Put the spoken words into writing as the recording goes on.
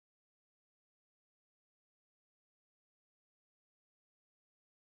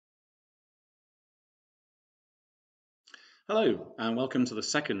Hello, and welcome to the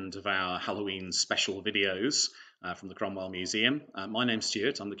second of our Halloween special videos from the Cromwell Museum. My name's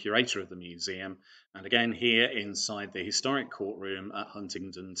Stuart, I'm the curator of the museum, and again here inside the historic courtroom at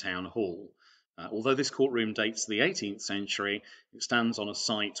Huntingdon Town Hall. Although this courtroom dates the 18th century, it stands on a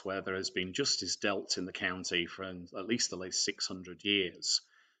site where there has been justice dealt in the county for at least the last 600 years.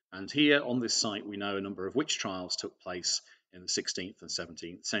 And here on this site we know a number of witch trials took place in the 16th and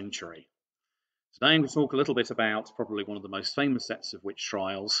 17th century. Today we'll talk a little bit about probably one of the most famous sets of witch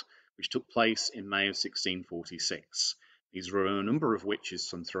trials, which took place in May of 1646. These were a number of witches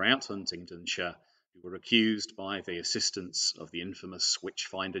from throughout Huntingdonshire who were accused by the assistance of the infamous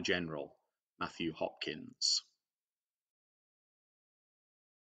Witchfinder General, Matthew Hopkins.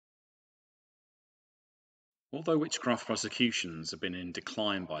 Although witchcraft prosecutions have been in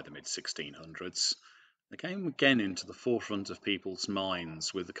decline by the mid-1600s, they came again into the forefront of people's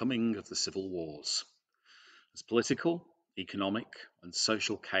minds with the coming of the civil wars. As political, economic, and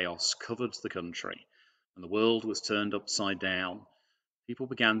social chaos covered the country, and the world was turned upside down, people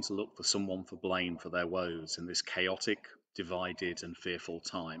began to look for someone for blame for their woes in this chaotic, divided, and fearful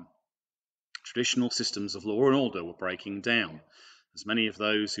time. Traditional systems of law and order were breaking down, as many of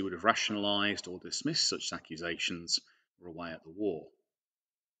those who would have rationalized or dismissed such accusations were away at the war.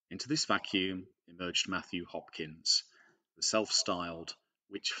 Into this vacuum emerged Matthew Hopkins, the self-styled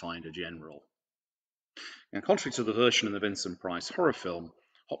Witchfinder General. Now, contrary to the version in the Vincent Price horror film,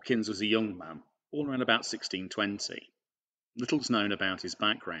 Hopkins was a young man, born around about 1620. Little is known about his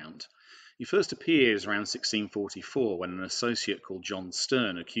background. He first appears around 1644 when an associate called John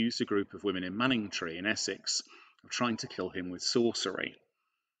Sterne accused a group of women in Manningtree in Essex of trying to kill him with sorcery.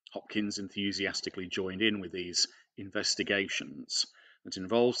 Hopkins enthusiastically joined in with these investigations that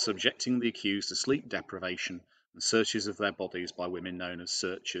involved subjecting the accused to sleep deprivation and searches of their bodies by women known as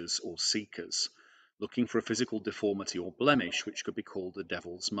searchers or seekers, looking for a physical deformity or blemish which could be called the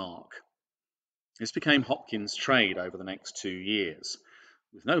devil's mark. This became Hopkins' trade over the next 2 years,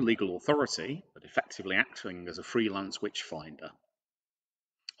 with no legal authority, but effectively acting as a freelance witchfinder.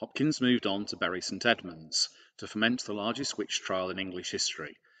 Hopkins moved on to Bury St Edmunds to foment the largest witch trial in English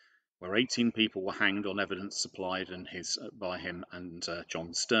history, where 18 people were hanged on evidence supplied by him and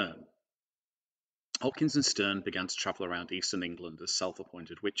John Sterne. Hopkins and Sterne began to travel around eastern England as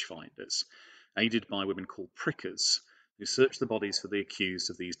self-appointed witchfinders, aided by women called prickers, who searched the bodies for the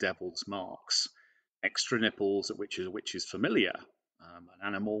accused of these devil's marks. Extra nipples at which a witch is familiar, an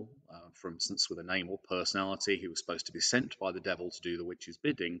animal, for instance, with a name or personality who was supposed to be sent by the devil to do the witch's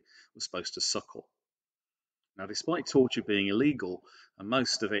bidding, was supposed to suckle. Now, despite torture being illegal, and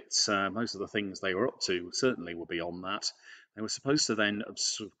most of the things they were up to certainly were beyond that, they were supposed to then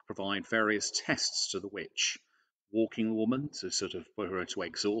provide various tests to the witch, walking the woman to sort of put her to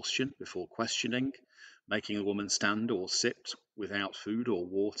exhaustion before questioning, making the woman stand or sit without food or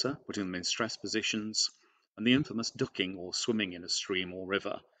water, putting them in stress positions, and the infamous ducking or swimming in a stream or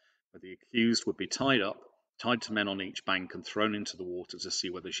river, where the accused would be tied to men on each bank and thrown into the water to see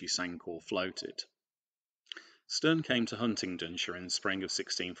whether she sank or floated. Sterne came to Huntingdonshire in the spring of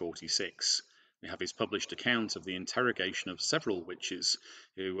 1646. We have his published account of the interrogation of several witches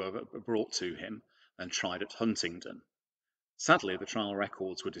who were brought to him and tried at Huntingdon. Sadly, the trial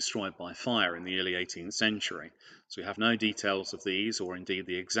records were destroyed by fire in the early 18th century, so we have no details of these or indeed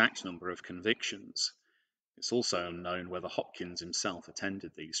the exact number of convictions. It's also unknown whether Hopkins himself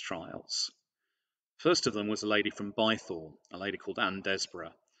attended these trials. First of them was a lady from Bythorne, a lady called Anne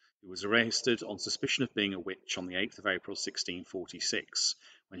Desborough, who was arrested on suspicion of being a witch on the 8th of April 1646,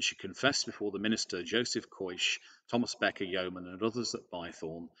 when she confessed before the minister Joseph Coish, Thomas Becker Yeoman, and others at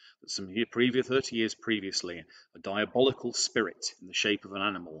Bythorne that 30 years previously a diabolical spirit in the shape of an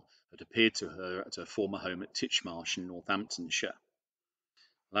animal had appeared to her at her former home at Titchmarsh in Northamptonshire.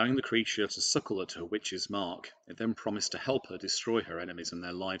 Allowing the creature to suckle at her witch's mark, it then promised to help her destroy her enemies and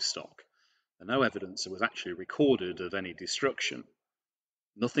their livestock, and no evidence was actually recorded of any destruction.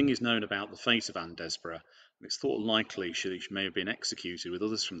 Nothing is known about the fate of Anne Desborough, and it's thought likely she may have been executed with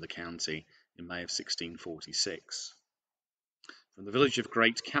others from the county in May of 1646. From the village of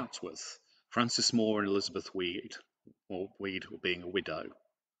Great Catworth, Frances Moore and Elizabeth Weed being a widow.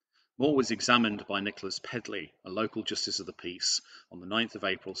 Moore was examined by Nicholas Pedley, a local justice of the peace, on the 9th of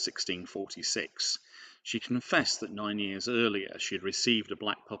April 1646. She confessed that 9 years earlier she had received a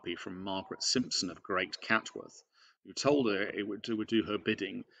black puppy from Margaret Simpson of Great Catworth, who told her it would do her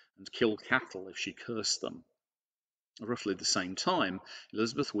bidding and kill cattle if she cursed them. At roughly the same time,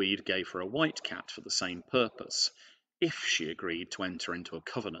 Elizabeth Weed gave her a white cat for the same purpose, if she agreed to enter into a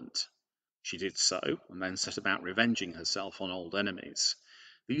covenant. She did so, and then set about revenging herself on old enemies.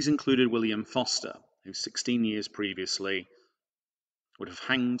 These included William Foster, who 16 years previously would have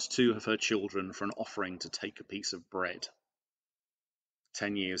hanged 2 of her children for an offering to take a piece of bread.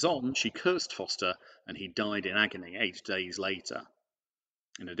 10 years on, she cursed Foster, and he died in agony 8 days later.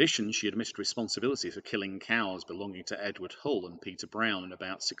 In addition, she admitted responsibility for killing cows belonging to Edward Hull and Peter Brown in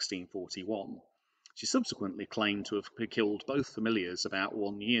about 1641. She subsequently claimed to have killed both familiars about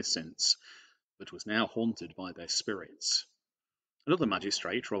 1 year since, but was now haunted by their spirits. Another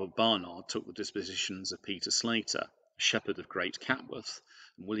magistrate, Robert Barnard, took the dispositions of Peter Slater, a shepherd of Great Catworth,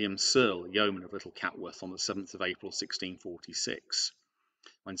 and William Searle, a yeoman of Little Catworth, on the 7th of April 1646.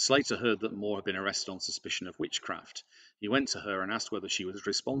 When Slater heard that Moore had been arrested on suspicion of witchcraft, he went to her and asked whether she was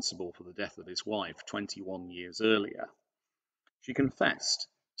responsible for the death of his wife 21 years earlier. She confessed,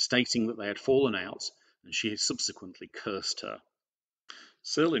 stating that they had fallen out and she had subsequently cursed her.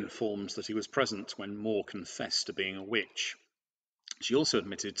 Searle informs that he was present when Moore confessed to being a witch. She also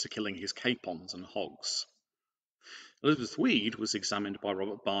admitted to killing his capons and hogs. Elizabeth Weed was examined by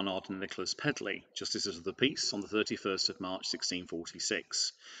Robert Barnard and Nicholas Pedley, Justices of the Peace, on the 31st of March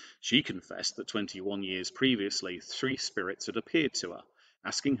 1646. She confessed that 21 years previously 3 spirits had appeared to her,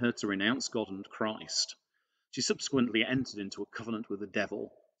 asking her to renounce God and Christ. She subsequently entered into a covenant with the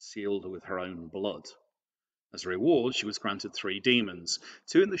devil, sealed with her own blood. As a reward, she was granted 3 demons,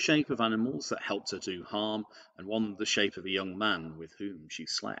 2 in the shape of animals that helped her do harm, and 1 in the shape of a young man with whom she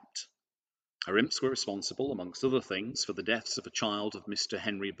slept. Her imps were responsible, amongst other things, for the deaths of a child of Mr.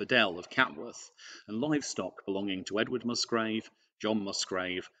 Henry Bedell of Catworth, and livestock belonging to Edward Musgrave, John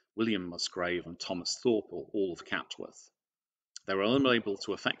Musgrave, William Musgrave, and Thomas Thorpe, all of Catworth. They were unable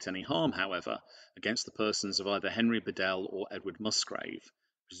to effect any harm, however, against the persons of either Henry Bedell or Edward Musgrave,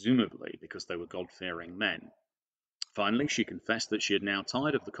 presumably because they were God-fearing men. Finally, she confessed that she had now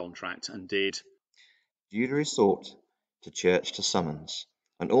tired of the contract and did duly resort to church to summons,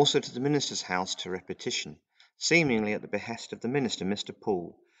 and also to the minister's house to repetition, seemingly at the behest of the minister, Mr.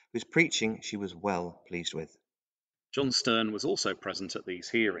 Poole, whose preaching she was well pleased with. John Sterne was also present at these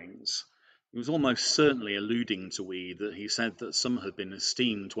hearings. He was almost certainly alluding to Weed that he said that some had been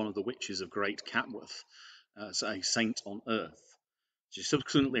esteemed one of the witches of Great Catworth as a saint on earth. She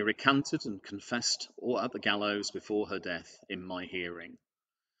subsequently recanted and confessed all at the gallows before her death in my hearing.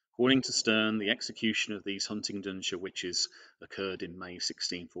 According to Sterne, the execution of these Huntingdonshire witches occurred in May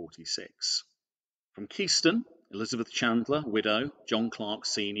 1646. From Keyston, Elizabeth Chandler, widow, John Clark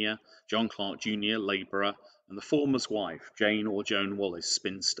Sr., John Clark Jr., labourer, and the former's wife, Jane or Joan Wallis,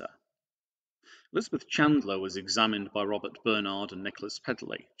 spinster. Elizabeth Chandler was examined by Robert Bernard and Nicholas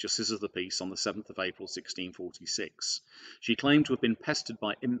Pedley, Justices of the Peace, on the 7th of April 1646. She claimed to have been pestered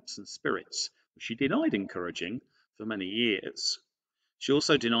by imps and spirits, which she denied encouraging for many years. She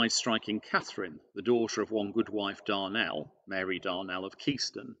also denied striking Catherine, the daughter of one goodwife Darnell, Mary Darnell of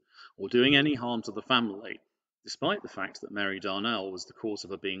Keyston, or doing any harm to the family, despite the fact that Mary Darnell was the cause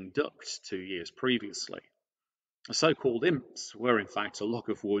of her being ducked 2 years previously. The so-called imps were in fact a log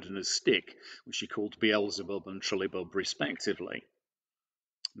of wood and a stick, which she called Beelzebub and Trullybub respectively.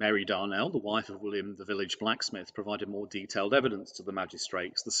 Mary Darnell, the wife of William the village blacksmith, provided more detailed evidence to the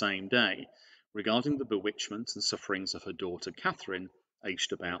magistrates the same day regarding the bewitchment and sufferings of her daughter Catherine,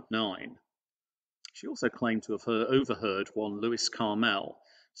 aged about 9. She also claimed to have overheard one Lewis Carmel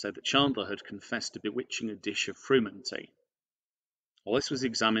say that Chandler had confessed to bewitching a dish of frumenty. Wallis was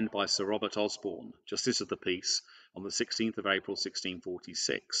examined by Sir Robert Osborne, Justice of the Peace, on the 16th of April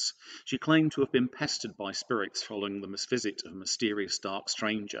 1646. She claimed to have been pestered by spirits following the visit of a mysterious dark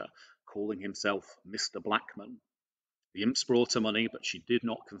stranger, calling himself Mr. Blackman. The imps brought her money, but she did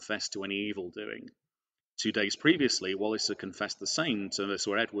not confess to any evil doing. 2 days previously, Wallis had confessed the same to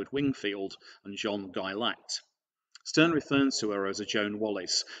Sir Edward Wingfield and John Guylact. Sterne refers to her as a Joan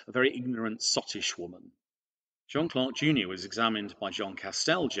Wallis, a very ignorant, sottish woman. John Clark Jr. was examined by John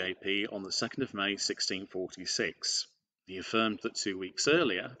Castell, J.P., on the 2nd of May 1646. He affirmed that 2 weeks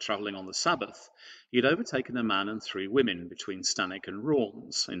earlier, travelling on the Sabbath, he had overtaken a man and 3 women between Stanwick and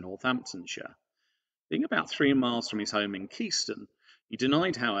Raunds in Northamptonshire. Being about 3 miles from his home in Keyston, he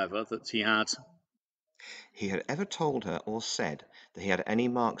denied, however, that he had ever told her or said that he had any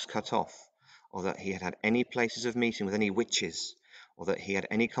marks cut off, or that he had had any places of meeting with any witches, or that he had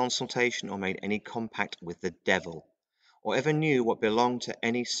any consultation or made any compact with the devil, or ever knew what belonged to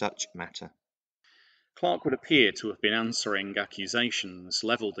any such matter. Clark would appear to have been answering accusations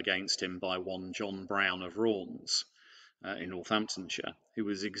levelled against him by one John Brown of Raunds in Northamptonshire, who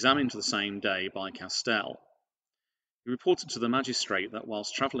was examined the same day by Castell. He reported to the magistrate that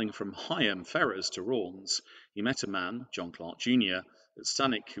whilst travelling from Higham Ferrers to Raunds, he met a man, John Clark Jr., at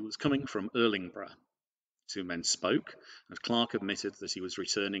Stanwick, who was coming from Erlingborough. Two men spoke, and Clark admitted that he was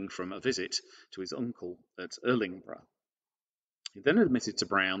returning from a visit to his uncle at Erlingborough. He then admitted to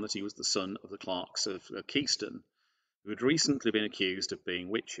Brown that he was the son of the Clarks of Keyston, who had recently been accused of being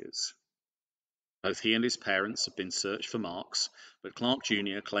witches. Both he and his parents had been searched for marks, but Clark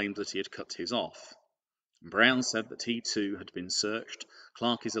Jr. claimed that he had cut his off. Brown said that he too had been searched.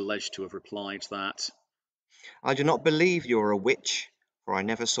 Clark is alleged to have replied that, "I do not believe you are a witch, for I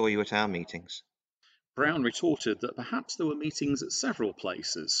never saw you at our meetings." Brown retorted that perhaps there were meetings at several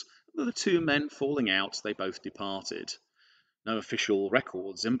places, but the two men falling out, they both departed. No official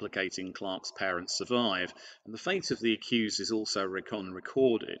records implicating Clark's parents survive, and the fate of the accused is also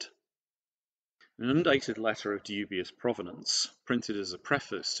unrecorded. An undated letter of dubious provenance, printed as a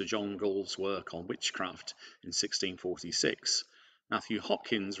preface to John Gall's work on witchcraft in 1646, Matthew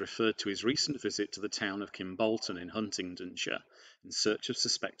Hopkins referred to his recent visit to the town of Kimbolton in Huntingdonshire in search of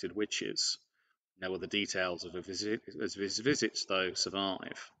suspected witches. No other details of his visits, though,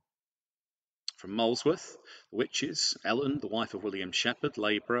 survive. From Molesworth, the witches, Ellen, the wife of William Shepherd,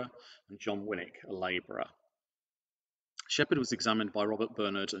 labourer, and John Winnick, a labourer. Shepherd was examined by Robert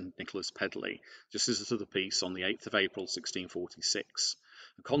Bernard and Nicholas Pedley, Justices of the Peace, on the 8th of April 1646.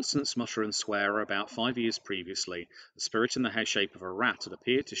 A constant smutterer and swearer, about 5 years previously, the spirit in the shape of a rat had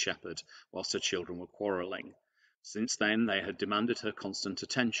appeared to Shepherd whilst her children were quarrelling. Since then they had demanded her constant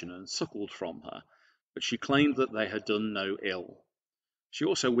attention and suckled from her, but she claimed that they had done no ill. She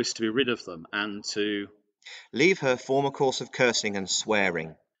also wished to be rid of them and to "Leave her former course of cursing and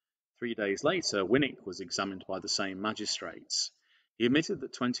swearing." 3 days later, Winnick was examined by the same magistrates. He admitted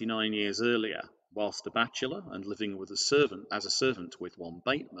that 29 years earlier, whilst a bachelor and living with as a servant with one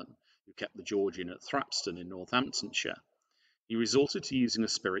Bateman, who kept the George Inn at Thrapston in Northamptonshire, he resorted to using a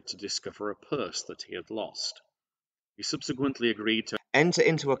spirit to discover a purse that he had lost. He subsequently agreed to enter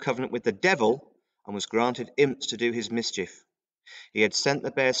into a covenant with the devil, and was granted imps to do his mischief. He had sent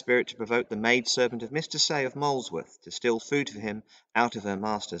the bear spirit to provoke the maid-servant of Mr. Say of Molesworth to steal food for him out of her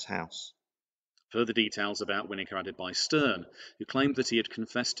master's house. Further details about Winnick are added by Sterne, who claimed that he had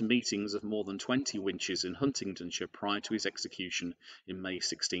confessed to meetings of more than 20 witches in Huntingdonshire prior to his execution in May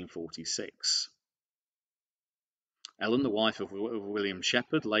 1646. Ellen, the wife of William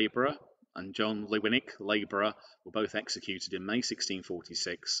Shepherd, labourer, and John Winnick, labourer, were both executed in May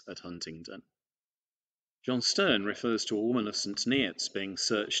 1646 at Huntingdon. John Sterne refers to a woman of St Neots being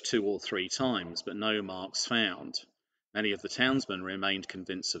searched 2 or 3 times, but no marks found. Many of the townsmen remained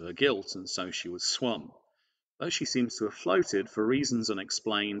convinced of her guilt, and so she was swum. Though she seems to have floated, for reasons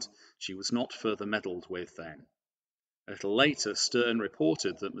unexplained, she was not further meddled with then. A little later, Sterne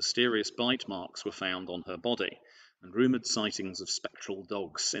reported that mysterious bite marks were found on her body, and rumoured sightings of spectral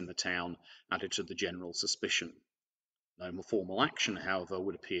dogs in the town added to the general suspicion. No more formal action, however,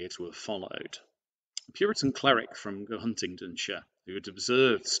 would appear to have followed. A Puritan cleric from Huntingdonshire, who had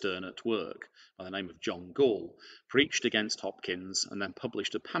observed Sterne at work, by the name of John Gall, preached against Hopkins and then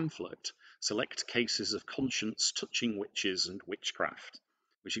published a pamphlet, Select Cases of Conscience Touching Witches and Witchcraft,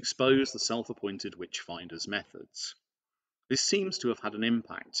 which exposed the self-appointed witchfinder's methods. This seems to have had an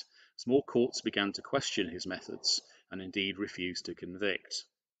impact, as more courts began to question his methods and indeed refused to convict.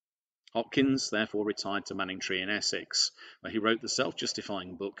 Hopkins therefore retired to Manningtree in Essex, where he wrote the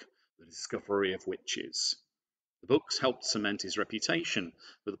self-justifying book, The Discovery of Witches. The books helped cement his reputation,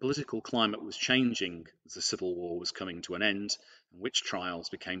 but the political climate was changing as the Civil War was coming to an end, and witch trials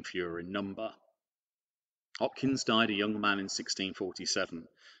became fewer in number. Hopkins died a young man in 1647,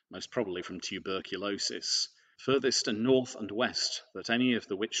 most probably from tuberculosis. Furthest north and west that any of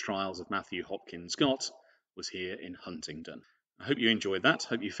the witch trials of Matthew Hopkins got was here in Huntingdon. I hope you enjoyed that.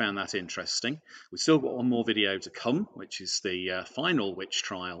 Hope you found that interesting. We've still got one more video to come, which is the final witch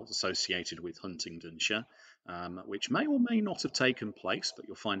trial associated with Huntingdonshire, which may or may not have taken place, but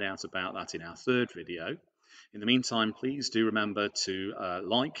you'll find out about that in our third video. In the meantime, please do remember to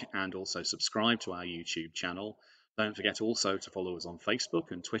like and also subscribe to our YouTube channel. Don't forget also to follow us on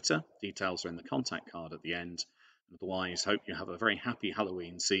Facebook and Twitter. Details are in the contact card at the end. Otherwise, hope you have a very happy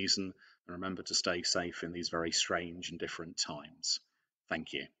Halloween season, and remember to stay safe in these very strange and different times.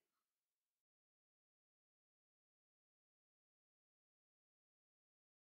 Thank you.